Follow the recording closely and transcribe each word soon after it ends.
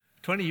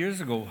20 years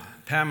ago,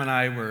 Pam and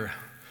I were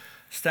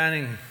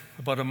standing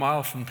about a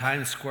mile from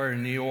Times Square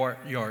in New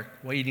York,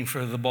 waiting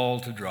for the ball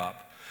to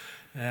drop.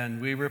 And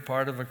we were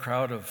part of a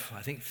crowd of,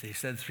 I think they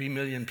said 3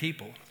 million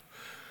people.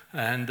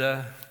 And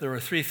there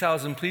were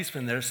 3,000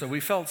 policemen there, so we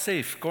felt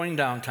safe going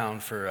downtown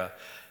for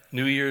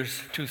New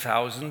Year's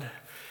 2000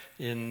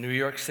 in New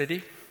York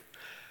City.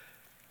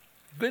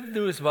 Good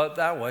news about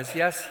that was,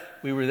 yes,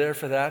 we were there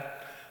for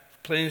that.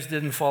 Planes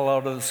didn't fall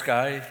out of the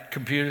sky,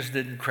 computers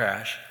didn't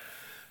crash.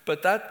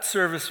 But that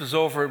service was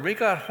over, and we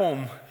got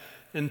home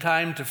in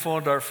time to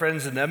phone our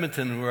friends in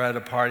Edmonton who were at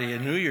a party, a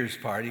New Year's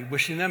party,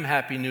 wishing them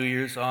Happy New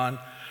Year's on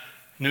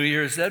New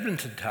Year's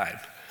Edmonton time.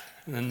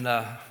 And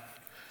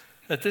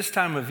at this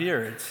time of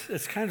year,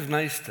 it's kind of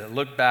nice to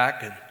look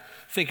back and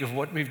think of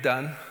what we've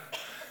done.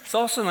 It's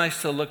also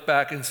nice to look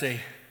back and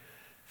say,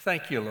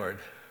 thank you, Lord.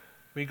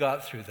 We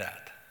got through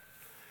that.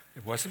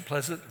 It wasn't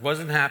pleasant, it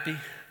wasn't happy,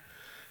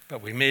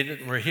 but we made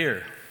it and we're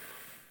here.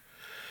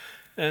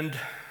 And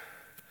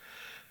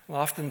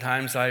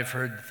oftentimes I've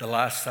heard the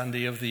last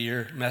Sunday of the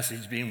year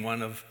message being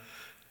one of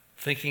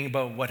thinking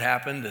about what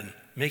happened and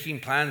making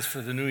plans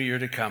for the new year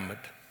to come, but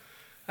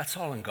that's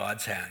all in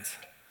God's hands.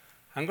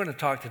 I'm going to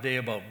talk today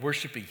about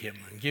worshiping Him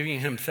and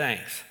giving Him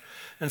thanks.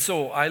 And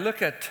so I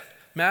look at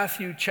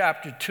Matthew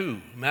chapter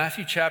 2.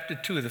 Matthew chapter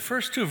 2, the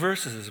first two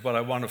verses is what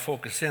I want to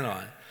focus in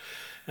on.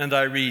 And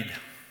I read,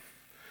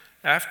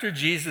 "After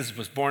Jesus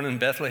was born in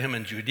Bethlehem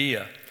in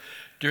Judea,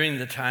 during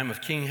the time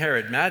of King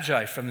Herod,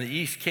 Magi from the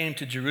east came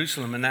to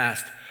Jerusalem and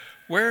asked,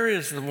 'Where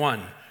is the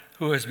one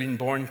who has been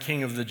born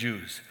King of the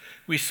Jews?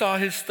 We saw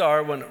his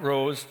star when it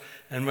rose,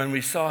 and when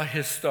we saw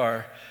his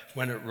star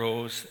when it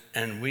rose,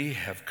 and we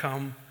have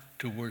come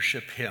to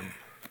worship him.'"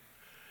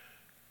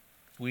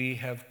 We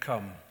have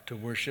come to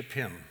worship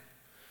him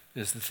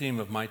is the theme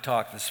of my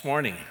talk this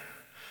morning.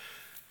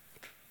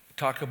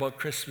 Talk about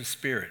Christmas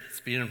spirit.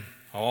 It's been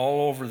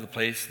all over the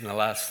place in the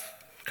last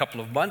couple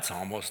of months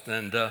almost,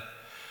 and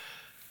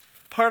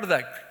part of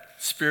that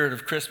spirit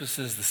of Christmas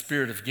is the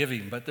spirit of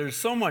giving, but there's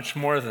so much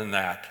more than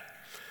that.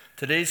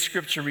 Today's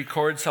scripture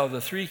records how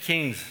the three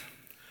kings,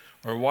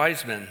 or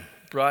wise men,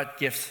 brought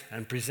gifts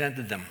and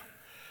presented them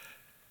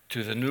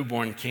to the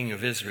newborn king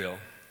of Israel.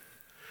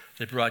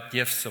 They brought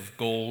gifts of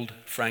gold,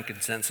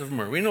 frankincense, and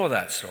myrrh. We know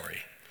that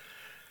story.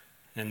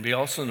 And we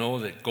also know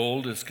that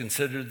gold is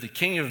considered the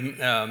king of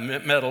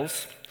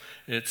metals.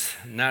 It's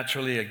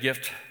naturally a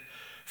gift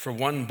for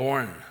one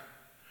born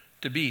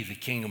to be the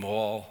king of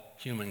all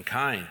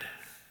humankind.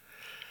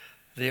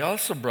 They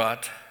also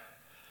brought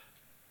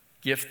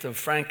gift of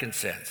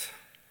frankincense,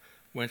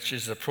 which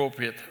is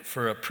appropriate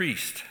for a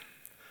priest.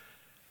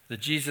 The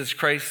Jesus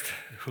Christ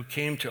who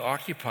came to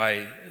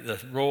occupy the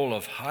role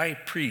of high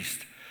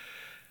priest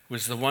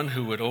was the one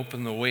who would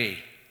open the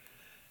way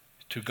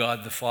to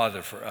God the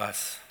Father for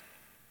us.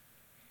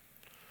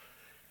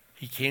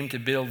 He came to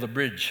build the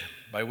bridge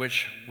by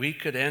which we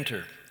could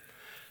enter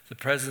the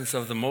presence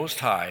of the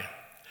Most High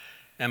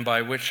and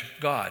by which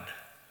God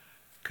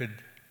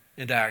could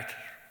enact,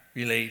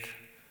 relate,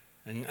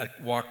 and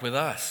walk with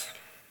us.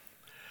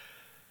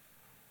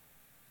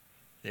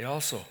 They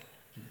also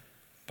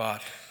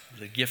bought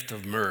the gift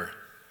of myrrh,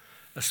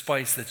 a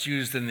spice that's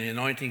used in the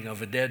anointing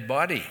of a dead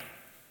body.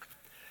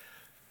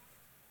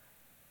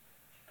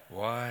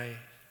 Why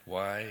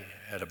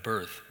at a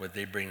birth would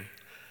they bring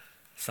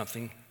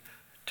something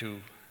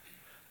to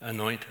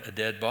anoint a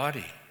dead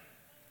body?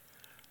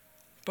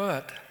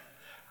 But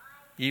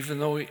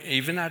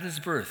even at his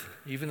birth,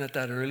 even at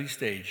that early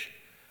stage,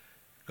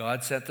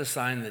 God set the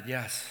sign that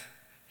yes,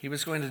 he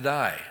was going to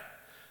die.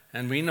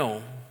 And we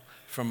know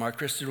from our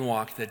Christian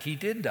walk that he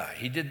did die.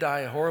 He did die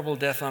a horrible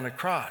death on a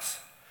cross.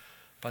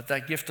 But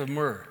that gift of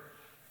myrrh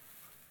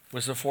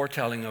was a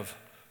foretelling of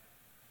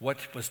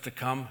what was to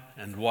come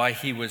and why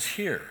he was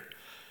here.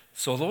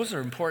 So those are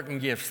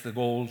important gifts, the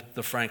gold,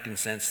 the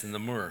frankincense, and the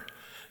myrrh.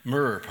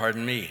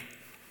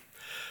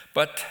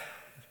 But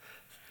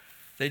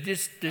they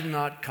just did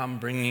not come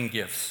bringing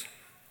gifts.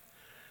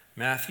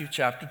 Matthew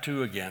chapter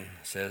 2 again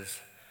says,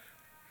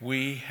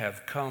 we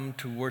have come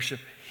to worship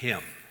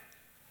him.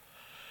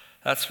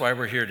 That's why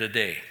we're here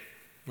today.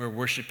 We're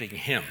worshiping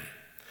him.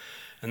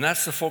 And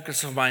that's the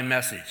focus of my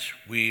message.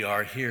 We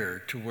are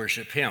here to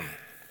worship him.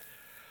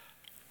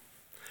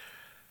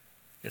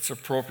 It's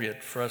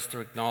appropriate for us to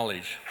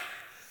acknowledge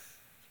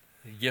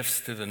the gifts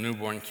to the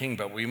newborn king,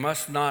 but we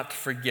must not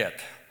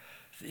forget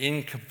the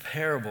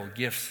incomparable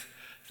gifts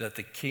that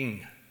the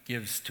king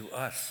gives to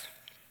us.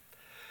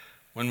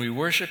 When we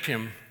worship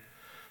him,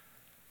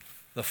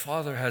 the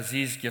Father has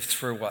these gifts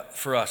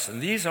for us.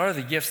 And these are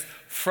the gifts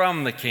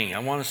from the king. I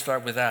want to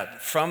start with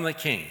that. From the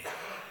king.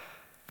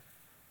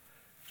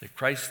 The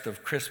Christ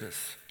of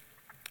Christmas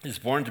is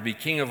born to be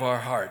king of our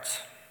hearts.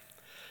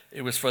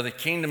 It was for the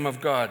kingdom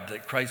of God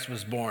that Christ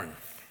was born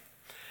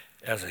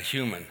as a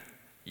human,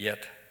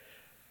 yet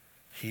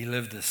he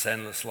lived a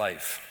sinless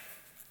life.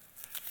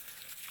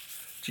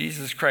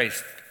 Jesus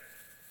Christ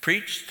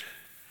preached,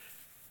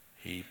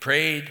 he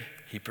prayed,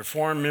 he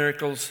performed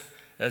miracles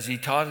as he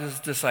taught his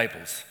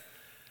disciples.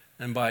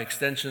 And by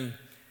extension,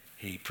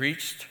 he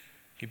preached,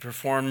 He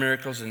performed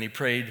miracles, and he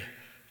prayed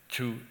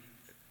to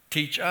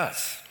teach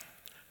us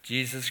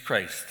Jesus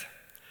Christ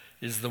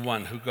is the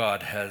one who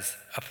God has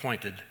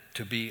appointed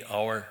to be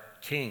our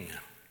King.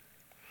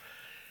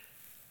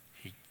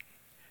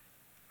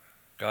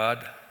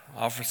 God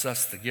offers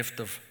us the gift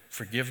of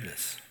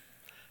forgiveness.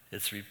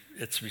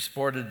 It's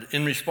reported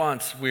in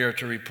response. We are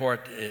to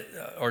report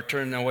or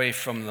turn away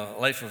from the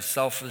life of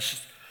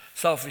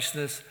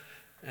selfishness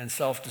and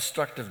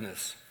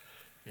self-destructiveness.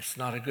 It's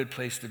not a good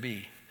place to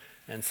be.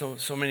 And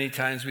so many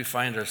times we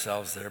find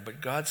ourselves there.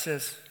 But God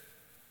says,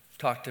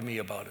 talk to me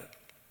about it.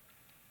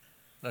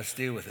 Let's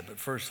deal with it. But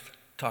first,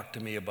 talk to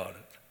me about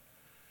it.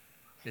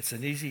 It's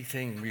an easy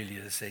thing, really,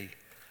 to say,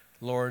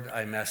 Lord,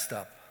 I messed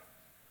up.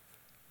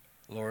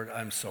 Lord,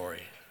 I'm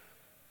sorry.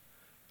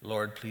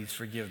 Lord, please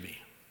forgive me.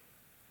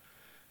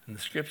 And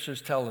the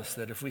scriptures tell us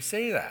that if we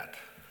say that,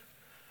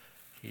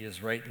 he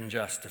is right and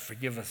just to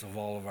forgive us of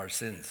all of our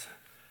sins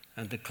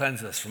and to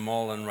cleanse us from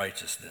all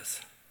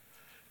unrighteousness.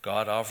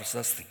 God offers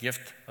us the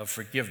gift of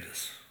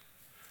forgiveness.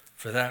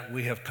 For that,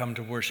 we have come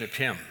to worship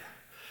him.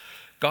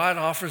 God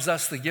offers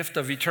us the gift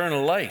of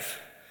eternal life.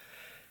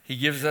 He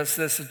gives us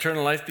this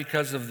eternal life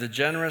because of the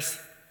generous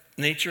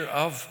nature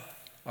of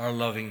our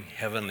loving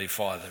Heavenly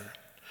Father.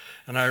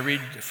 And I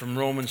read from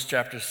Romans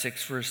chapter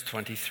 6, verse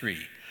 23.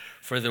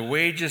 For the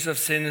wages of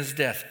sin is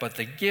death, but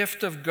the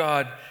gift of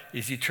God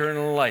is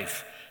eternal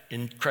life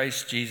in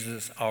Christ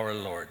Jesus our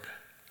Lord.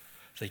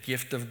 The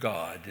gift of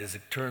God is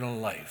eternal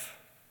life.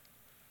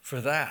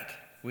 For that,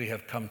 we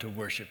have come to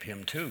worship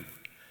him too.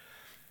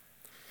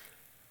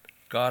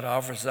 God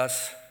offers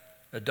us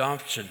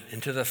adoption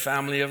into the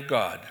family of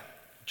God.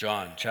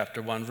 John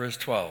chapter 1, verse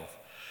 12.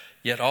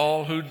 Yet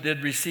all who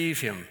did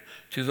receive him,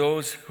 to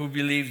those who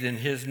believed in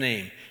his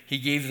name, he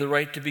gave the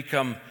right to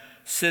become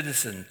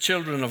citizens,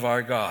 children of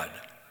our God.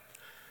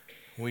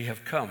 We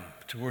have come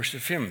to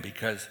worship him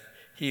because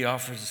he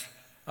offers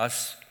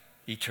us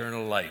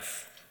eternal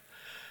life.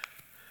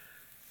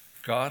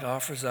 God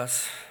offers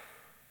us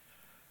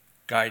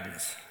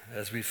guidance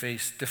as we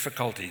face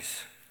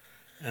difficulties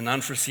and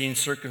unforeseen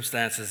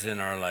circumstances in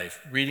our life.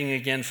 Reading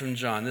again from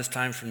John, this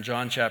time from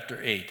John chapter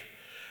 8.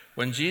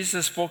 When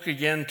Jesus spoke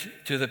again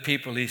to the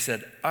people, he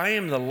said, I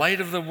am the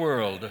light of the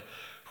world.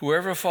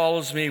 Whoever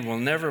follows me will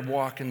never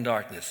walk in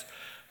darkness,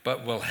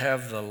 but will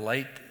have the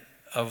light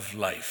of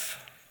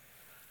life.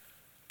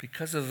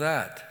 Because of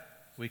that,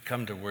 we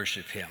come to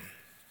worship him.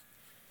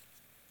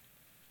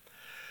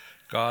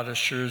 God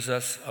assures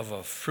us of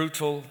a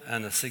fruitful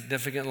and a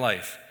significant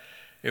life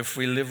if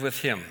we live with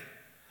him.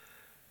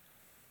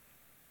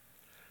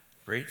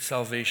 Great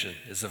salvation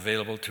is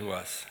available to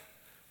us.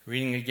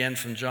 Reading again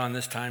from John,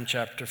 this time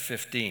chapter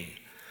 15.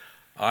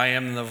 I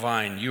am the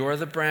vine, you are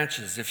the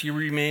branches. If you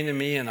remain in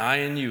me and I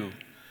in you,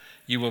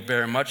 you will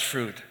bear much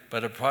fruit.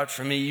 But apart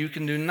from me, you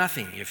can do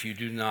nothing if you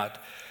do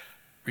not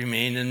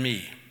remain in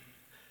me.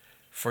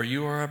 For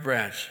you are a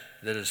branch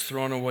that is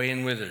thrown away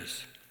and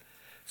withers.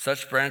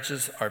 Such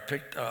branches are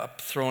picked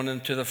up, thrown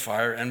into the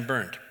fire, and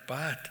burnt.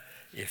 But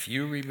if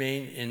you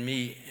remain in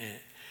me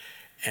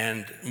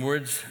and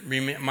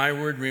my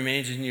word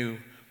remains in you,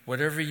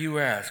 whatever you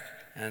ask,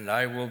 and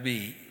it will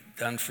be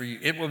done for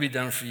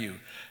you.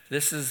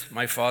 This is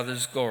my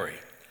Father's glory,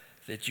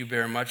 that you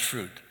bear much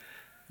fruit,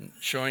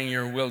 showing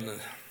your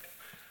willingness.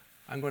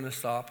 I'm going to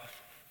stop.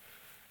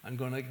 I'm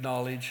going to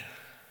acknowledge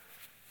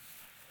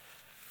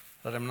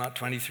that I'm not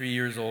 23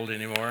 years old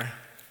anymore.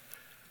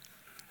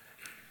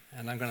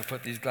 And I'm going to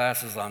put these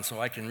glasses on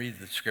so I can read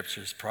the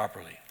scriptures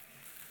properly.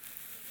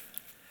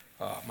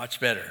 Oh, much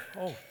better.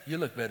 Oh, you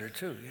look better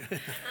too.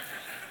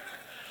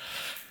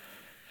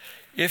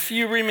 If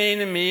you remain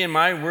in me and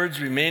my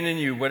words remain in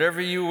you, whatever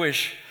you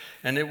wish,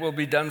 and it will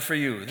be done for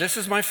you. This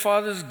is my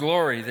Father's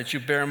glory, that you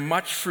bear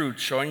much fruit,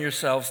 showing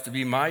yourselves to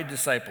be my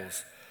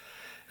disciples.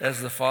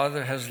 As the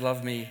Father has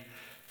loved me,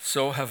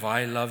 so have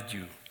I loved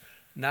you.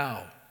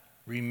 Now,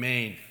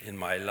 remain in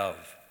my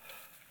love.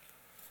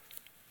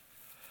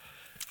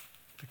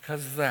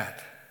 Because of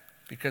that,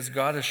 because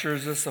God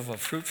assures us of a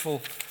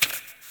fruitful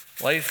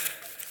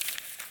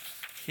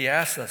life, he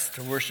asks us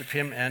to worship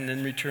him, and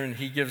in return,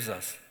 he gives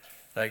us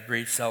that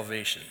great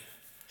salvation.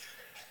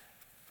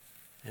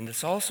 And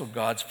it's also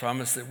God's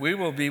promise that we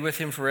will be with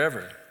him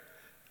forever.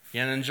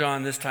 Again in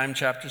John, this time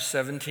chapter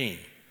 17.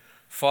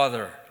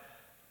 Father,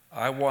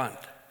 I want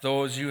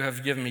those you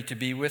have given me to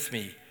be with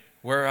me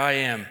where I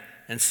am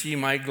and see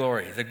my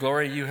glory, the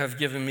glory you have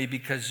given me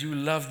because you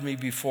loved me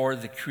before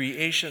the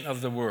creation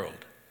of the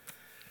world.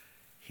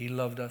 He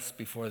loved us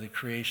before the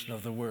creation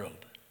of the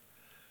world.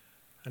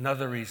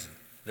 Another reason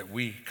that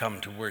we come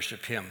to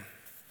worship him.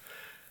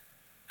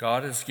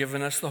 God has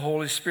given us the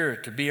Holy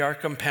Spirit to be our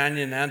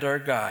companion and our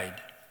guide.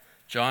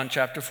 John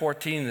chapter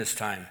 14 this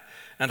time.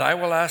 And I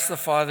will ask the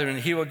Father, and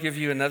he will give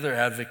you another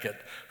advocate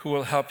who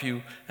will help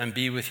you and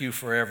be with you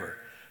forever,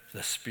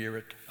 the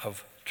Spirit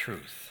of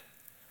truth.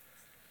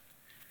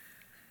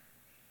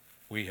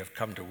 We have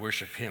come to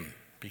worship him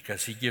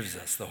because he gives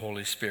us the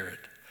Holy Spirit.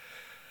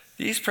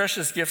 These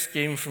precious gifts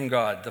came from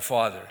God, the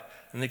Father,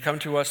 and they come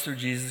to us through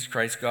Jesus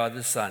Christ, God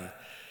the Son.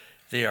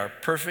 They are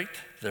perfect,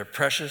 They're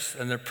precious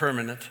and they're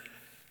permanent,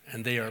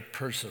 and they are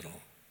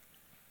personal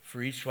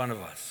for each one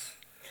of us.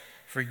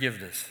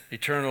 Forgiveness,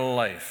 eternal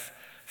life,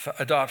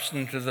 adoption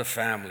into the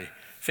family,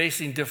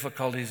 facing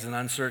difficulties in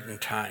uncertain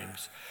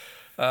times,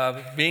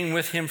 being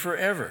with him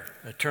forever,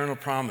 eternal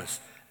promise,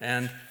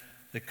 and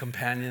the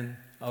companion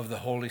of the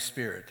Holy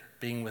Spirit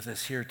being with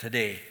us here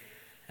today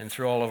and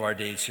through all of our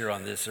days here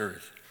on this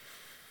earth.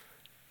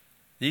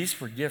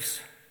 These were gifts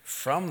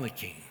from the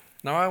King.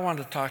 Now I want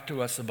to talk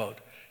to us about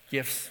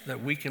gifts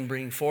that we can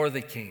bring for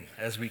the King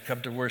as we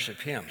come to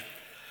worship him.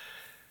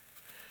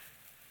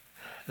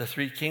 The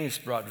three kings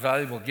brought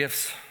valuable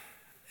gifts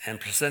and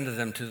presented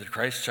them to the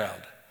Christ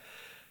child.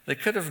 They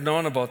could have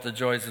known about the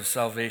joys of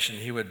salvation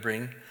he would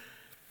bring,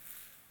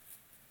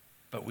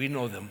 but we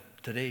know them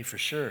today for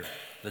sure,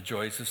 the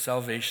joys of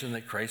salvation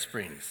that Christ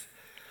brings.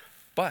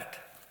 But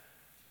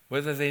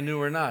whether they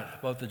knew or not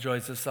about the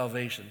joys of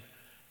salvation,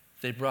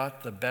 they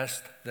brought the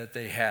best that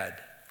they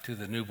had to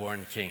the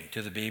newborn King,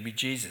 to the baby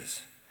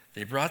Jesus.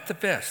 They brought the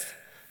best,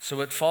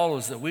 so it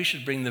follows that we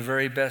should bring the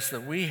very best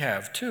that we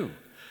have too,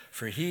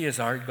 for he is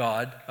our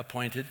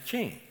God-appointed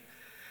King.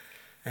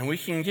 And we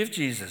can give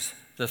Jesus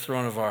the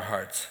throne of our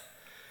hearts.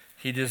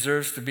 He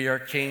deserves to be our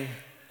King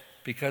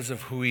because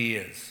of who he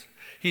is.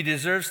 He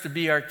deserves to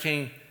be our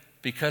King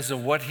because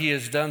of what he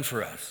has done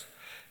for us.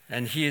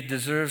 And he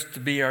deserves to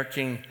be our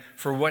King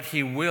for what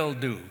he will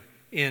do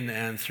in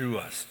and through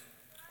us.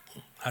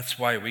 That's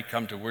why we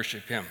come to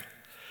worship him.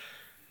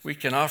 We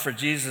can offer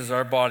Jesus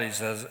our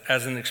bodies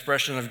as an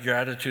expression of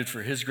gratitude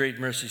for his great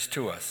mercies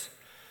to us.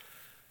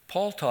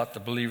 Paul taught the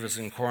believers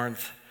in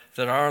Corinth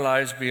that our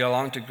lives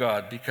belong to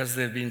God because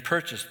they've been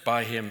purchased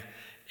by him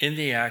in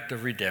the act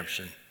of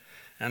redemption.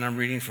 And I'm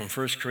reading from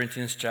 1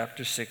 Corinthians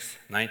chapter 6,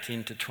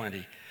 19 to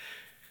 20.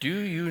 Do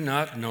you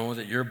not know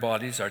that your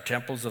bodies are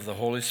temples of the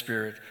Holy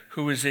Spirit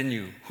who is in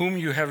you, whom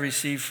you have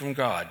received from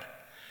God?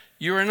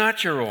 You are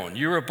not your own.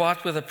 You were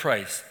bought with a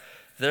price.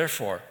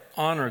 Therefore,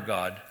 honor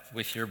God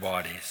with your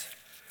bodies.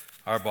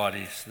 Our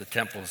bodies, the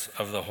temples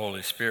of the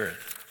Holy Spirit.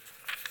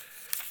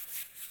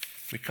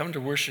 We come to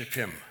worship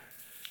him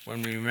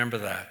when we remember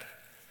that,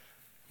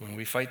 when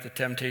we fight the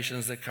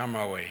temptations that come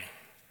our way,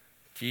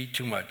 to eat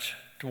too much,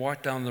 to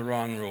walk down the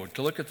wrong road,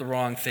 to look at the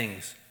wrong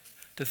things,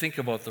 to think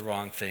about the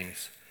wrong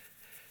things.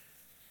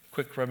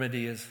 Quick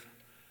remedy is,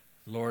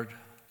 Lord,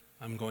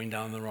 I'm going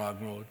down the wrong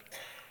road.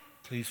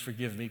 Please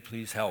forgive me.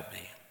 Please help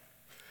me.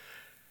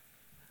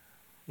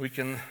 We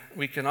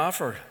can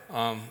offer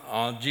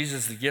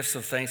Jesus the gifts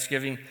of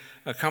thanksgiving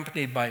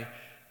accompanied by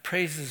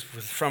praises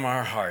from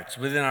our hearts,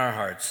 within our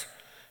hearts.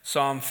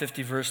 Psalm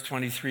 50 verse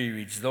 23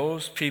 reads,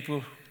 those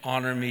people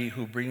honor me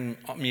who bring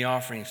me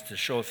offerings to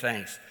show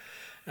thanks,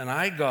 and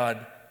I,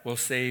 God, will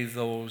save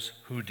those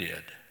who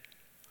did.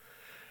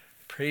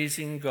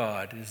 Praising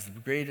God is the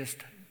greatest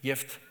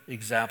gift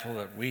example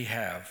that we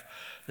have,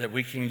 that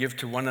we can give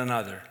to one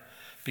another,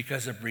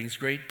 because it brings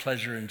great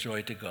pleasure and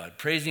joy to God.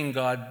 Praising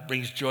God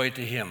brings joy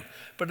to him.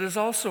 But it is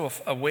also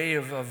a way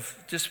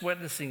of just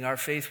witnessing our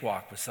faith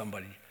walk with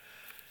somebody.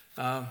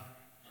 I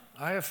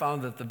have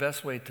found that the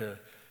best way to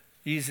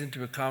ease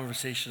into a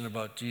conversation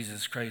about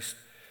Jesus Christ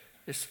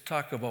is to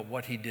talk about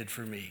what he did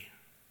for me.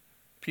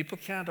 People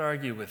can't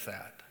argue with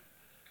that.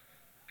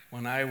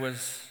 When I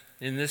was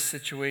in this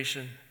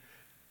situation,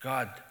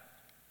 God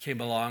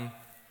came along,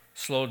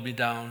 slowed me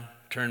down,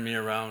 turned me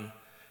around,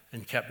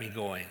 and kept me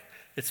going.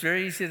 It's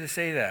very easy to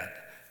say that.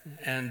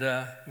 And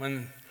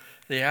when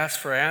they ask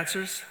for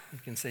answers, you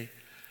can say,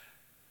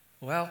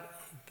 well,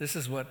 this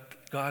is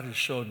what God has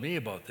showed me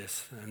about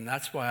this, and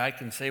that's why I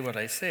can say what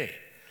I say.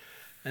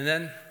 And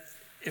then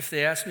if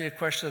they ask me a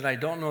question that I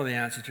don't know the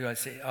answer to, I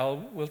say,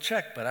 we'll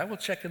check, but I will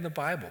check in the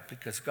Bible,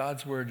 because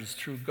God's word is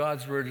true,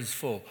 God's word is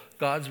full,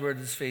 God's word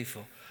is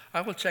faithful.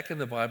 I will check in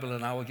the Bible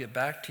and I will get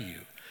back to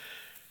you.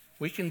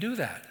 We can do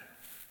that.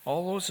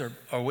 All those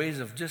are ways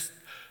of just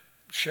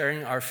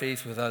sharing our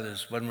faith with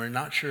others when we're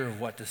not sure of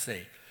what to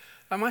say.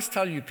 I must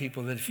tell you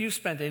people that if you've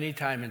spent any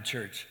time in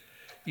church,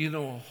 you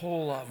know a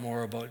whole lot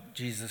more about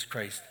Jesus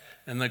Christ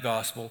and the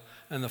gospel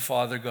and the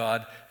Father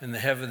God and the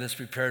heaven that's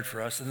prepared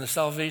for us and the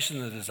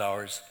salvation that is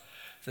ours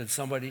than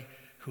somebody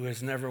who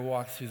has never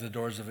walked through the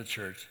doors of a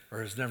church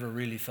or has never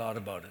really thought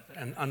about it.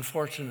 And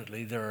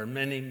unfortunately, there are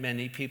many,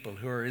 many people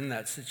who are in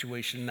that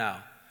situation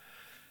now.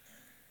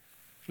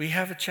 We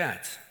have a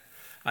chance.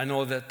 I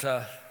know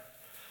that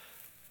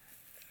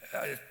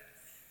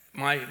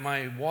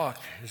my walk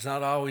has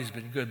not always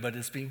been good, but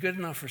it's been good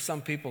enough for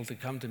some people to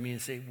come to me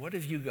and say, what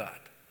have you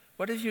got?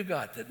 What have you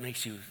got that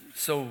makes you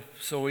so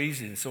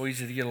easy and so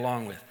easy to get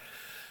along with?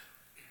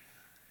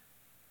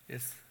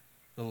 It's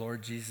the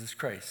Lord Jesus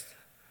Christ,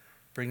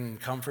 bringing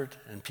comfort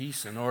and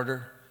peace and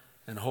order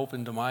and hope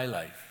into my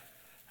life.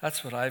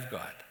 That's what I've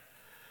got.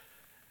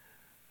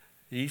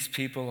 These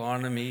people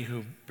honor me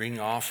who bring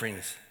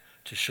offerings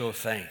to show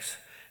thanks,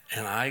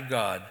 and I,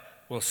 God,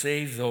 will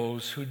save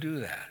those who do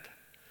that.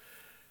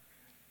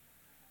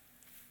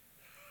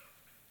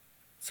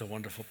 It's a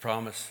wonderful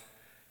promise.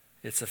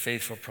 It's a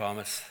faithful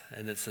promise,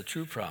 and it's a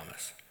true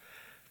promise.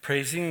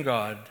 Praising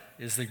God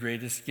is the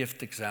greatest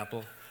gift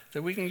example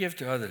that we can give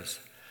to others.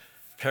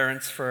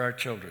 Parents for our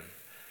children,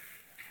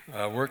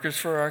 workers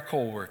for our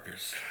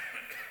co-workers,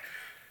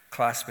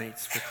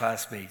 classmates for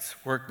classmates,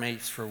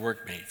 workmates for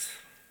workmates.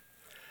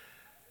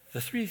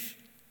 The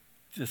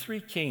three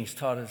kings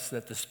taught us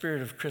that the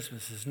spirit of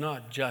Christmas is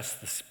not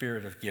just the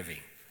spirit of giving.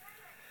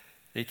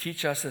 They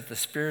teach us that the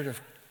spirit of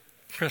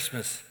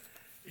Christmas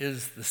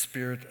is the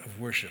spirit of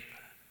worship.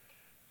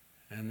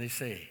 And they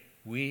say,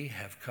 we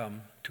have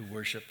come to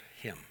worship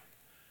him.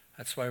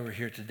 That's why we're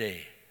here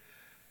today.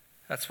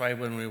 That's why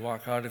when we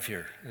walk out of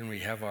here and we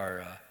have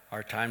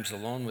our times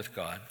alone with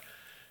God,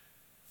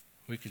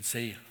 we can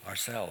say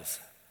ourselves,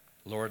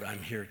 Lord,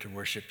 I'm here to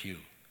worship you.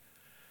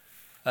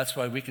 That's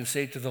why we can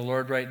say to the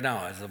Lord right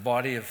now, as a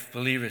body of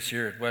believers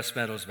here at West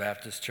Meadows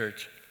Baptist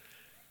Church,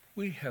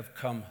 we have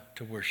come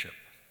to worship.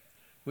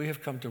 We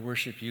have come to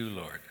worship you,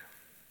 Lord.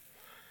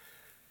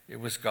 It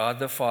was God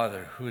the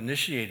Father who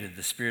initiated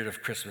the spirit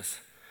of Christmas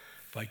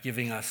by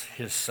giving us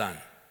his Son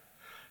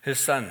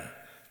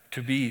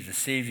to be the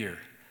Savior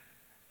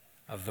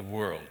of the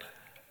world.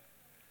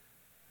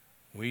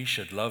 We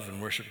should love and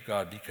worship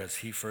God because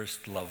he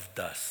first loved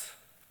us.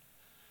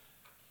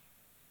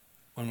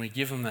 When we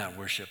give him that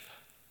worship,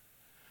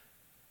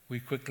 we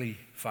quickly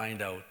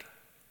find out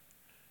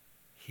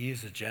he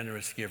is a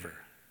generous giver.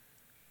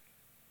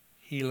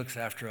 He looks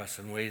after us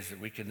in ways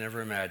that we could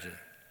never imagine.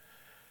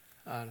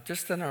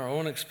 Just in our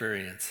own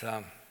experience,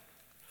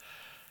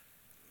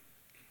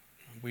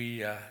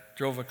 we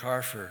drove a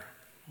car for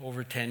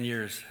over 10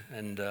 years,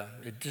 and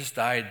it just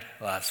died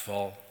last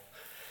fall.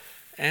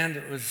 And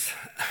it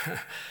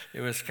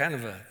was kind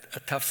of a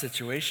tough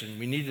situation.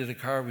 We needed a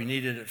car, we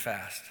needed it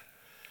fast.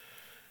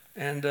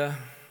 And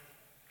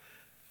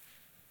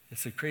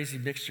it's a crazy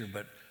mixture,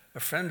 but a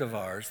friend of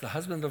ours, the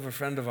husband of a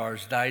friend of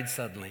ours, died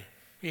suddenly.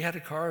 He had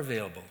a car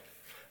available,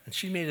 and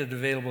she made it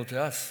available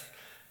to us.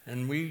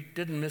 And we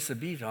didn't miss a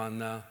beat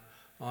on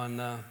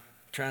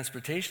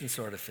transportation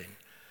sort of thing.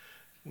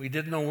 We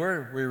didn't know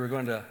where we were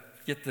going to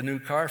get the new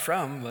car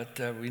from, but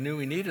we knew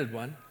we needed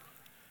one.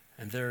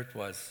 And there it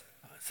was.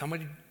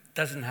 Somebody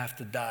doesn't have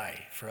to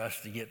die for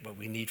us to get what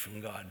we need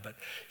from God. But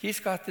he's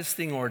got this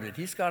thing ordered.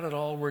 He's got it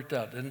all worked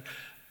out. And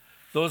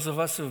those of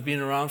us who have been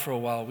around for a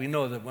while, we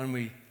know that when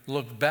we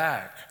look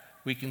back,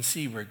 we can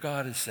see where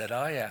God has said,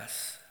 ah,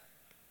 yes,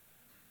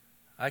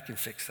 I can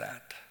fix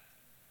that.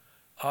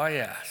 Ah,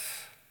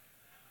 yes.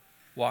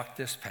 Walk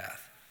this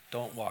path.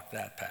 Don't walk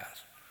that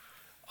path.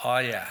 Ah,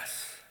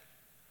 yes.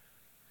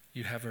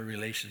 You have a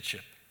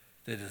relationship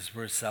that is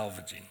worth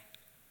salvaging.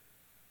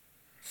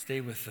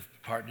 Stay with the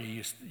partner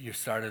you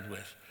started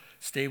with.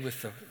 Stay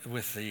with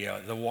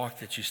the walk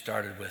that you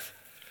started with.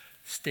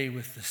 Stay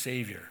with the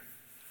Savior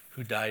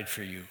who died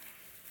for you.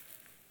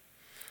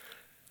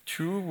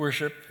 True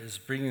worship is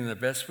bringing the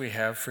best we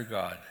have for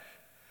God.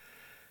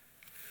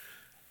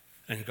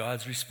 And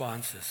God's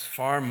response is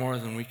far more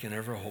than we can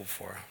ever hope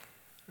for.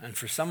 And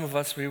for some of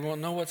us, we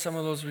won't know what some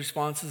of those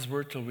responses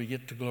were till we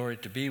get to glory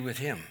to be with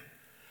him.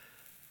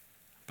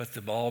 But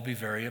they'll all be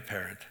very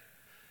apparent.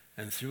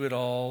 And through it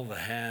all, the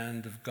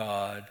hand of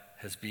God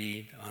has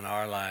been on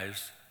our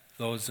lives,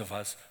 those of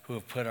us who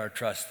have put our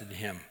trust in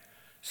him,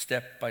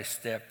 step by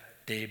step,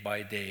 day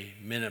by day,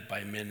 minute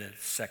by minute,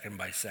 second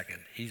by second.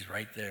 He's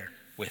right there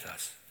with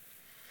us.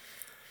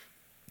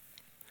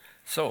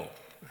 So,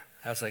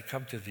 as I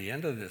come to the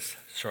end of this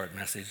short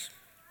message,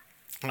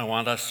 I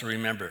want us to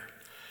remember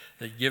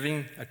that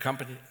giving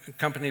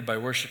accompanied by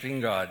worshiping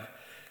God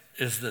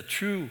is the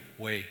true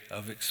way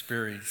of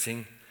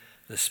experiencing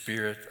the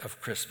spirit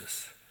of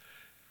Christmas.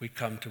 We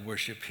come to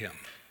worship him.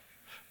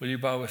 Will you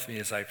bow with me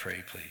as I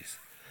pray, please?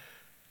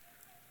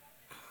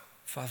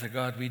 Father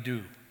God, we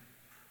do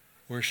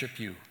worship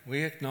you.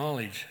 We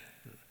acknowledge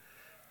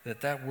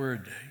that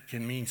word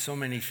can mean so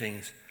many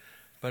things,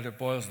 but it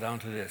boils down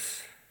to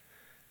this.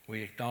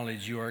 We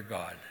acknowledge you are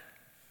God.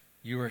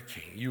 You are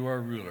King. You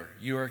are ruler.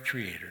 You are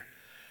creator.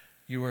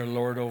 You are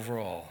Lord over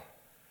all,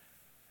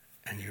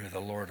 and you're the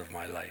Lord of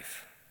my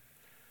life.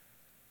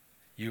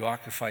 You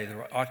occupy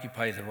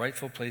the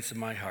rightful place in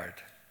my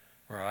heart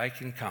where I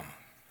can come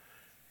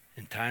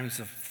in times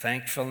of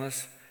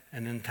thankfulness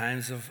and in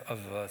times of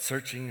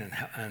searching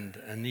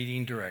and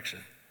needing direction.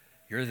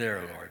 You're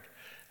there, Lord.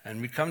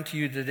 And we come to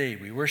you today.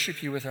 We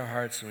worship you with our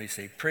hearts, and we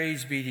say,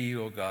 praise be to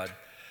you, O God,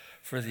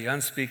 for the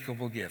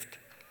unspeakable gift,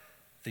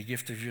 the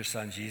gift of your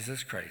Son,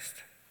 Jesus Christ,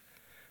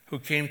 who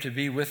came to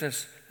be with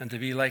us and to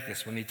be like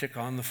us when he took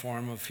on the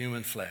form of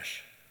human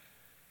flesh.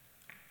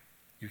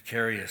 You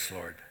carry us,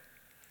 Lord,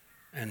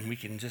 and we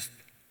can just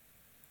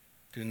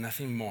do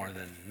nothing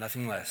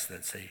less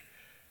than say,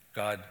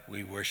 God,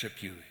 we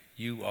worship you.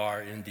 You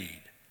are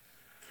indeed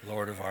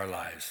Lord of our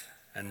lives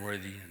and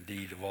worthy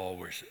indeed of all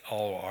worship,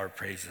 all our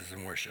praises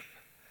and worship.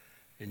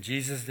 In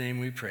Jesus' name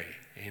we pray,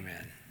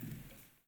 amen.